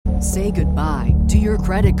Say goodbye to your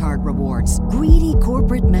credit card rewards. Greedy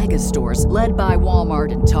corporate mega stores, led by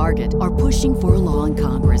Walmart and Target, are pushing for a law in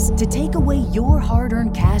Congress to take away your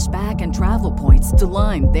hard-earned cash back and travel points to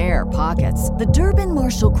line their pockets. The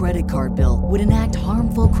Durbin-Marshall credit card bill would enact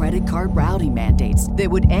harmful credit card routing mandates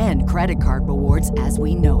that would end credit card rewards as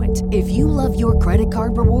we know it. If you love your credit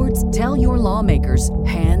card rewards, tell your lawmakers,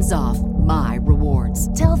 hands off my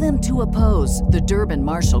rewards. Tell them to oppose the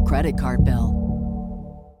Durbin-Marshall credit card bill.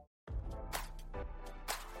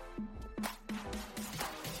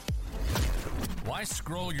 Why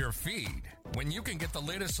scroll your feed when you can get the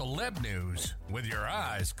latest celeb news with your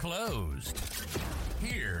eyes closed?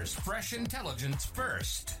 Here's fresh intelligence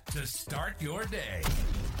first to start your day.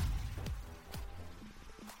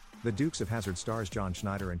 The Dukes of Hazzard stars John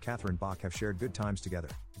Schneider and Catherine Bach have shared good times together,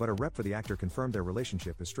 but a rep for the actor confirmed their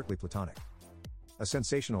relationship is strictly platonic. A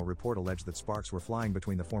sensational report alleged that sparks were flying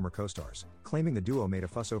between the former co-stars, claiming the duo made a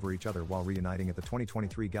fuss over each other while reuniting at the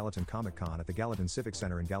 2023 Gallatin Comic-Con at the Gallatin Civic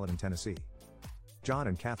Center in Gallatin, Tennessee. John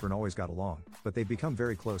and Catherine always got along, but they've become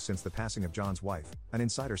very close since the passing of John's wife, an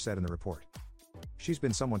insider said in the report. She's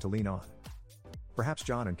been someone to lean on. Perhaps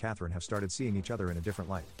John and Catherine have started seeing each other in a different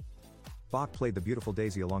light. Bach played the beautiful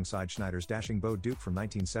Daisy alongside Schneider's dashing Beau Duke from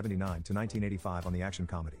 1979 to 1985 on the action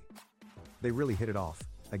comedy. They really hit it off,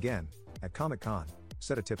 again, at Comic-Con,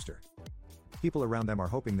 said a tipster. People around them are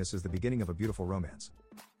hoping this is the beginning of a beautiful romance.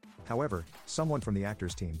 However, someone from the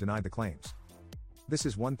actors team denied the claims. This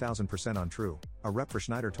is 1000% untrue, a rep for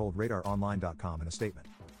Schneider told RadarOnline.com in a statement.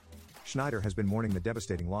 Schneider has been mourning the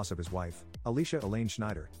devastating loss of his wife, Alicia Elaine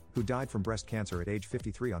Schneider, who died from breast cancer at age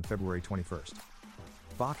 53 on February 21st.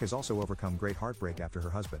 Bach has also overcome great heartbreak after her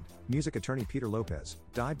husband, music attorney Peter Lopez,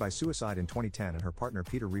 died by suicide in 2010 and her partner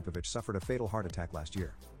Peter Repovich suffered a fatal heart attack last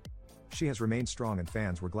year. She has remained strong and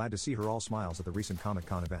fans were glad to see her all smiles at the recent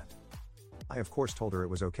Comic-Con event. I of course told her it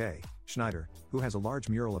was okay, Schneider, who has a large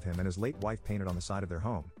mural of him and his late wife painted on the side of their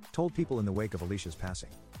home, told people in the wake of Alicia's passing.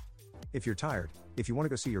 If you're tired, if you want to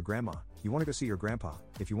go see your grandma, you want to go see your grandpa,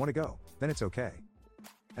 if you want to go, then it's okay.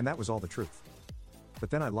 And that was all the truth. But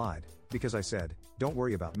then I lied, because I said, don't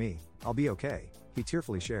worry about me, I'll be okay, he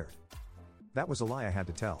tearfully shared. That was a lie I had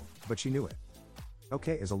to tell, but she knew it.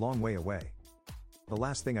 Okay is a long way away. The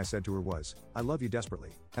last thing I said to her was, I love you desperately,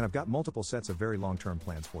 and I've got multiple sets of very long-term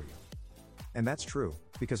plans for you. And that's true,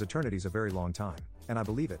 because eternity's a very long time, and I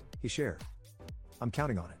believe it, he shared. I'm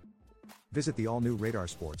counting on it. Visit the all-new Radar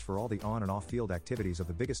Sports for all the on- and off-field activities of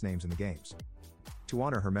the biggest names in the games. To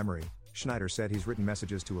honor her memory, Schneider said he's written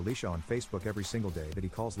messages to Alicia on Facebook every single day that he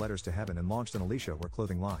calls letters to heaven and launched an Alicia Wear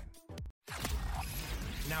clothing line.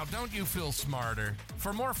 Now don't you feel smarter?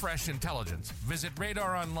 For more fresh intelligence, visit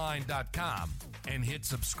RadarOnline.com and hit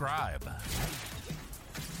subscribe.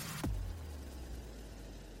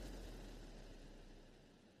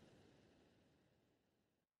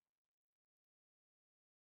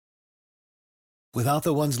 Without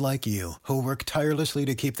the ones like you, who work tirelessly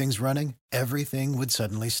to keep things running, everything would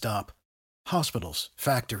suddenly stop. Hospitals,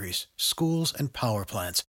 factories, schools, and power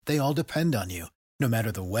plants, they all depend on you. No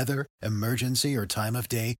matter the weather, emergency, or time of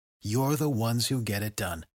day, you're the ones who get it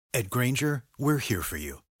done. At Grainger, we're here for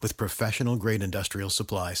you with professional-grade industrial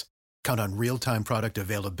supplies. Count on real-time product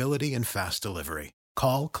availability and fast delivery.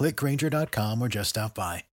 Call, click Grainger.com, or just stop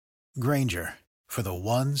by. Grainger, for the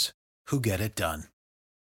ones who get it done.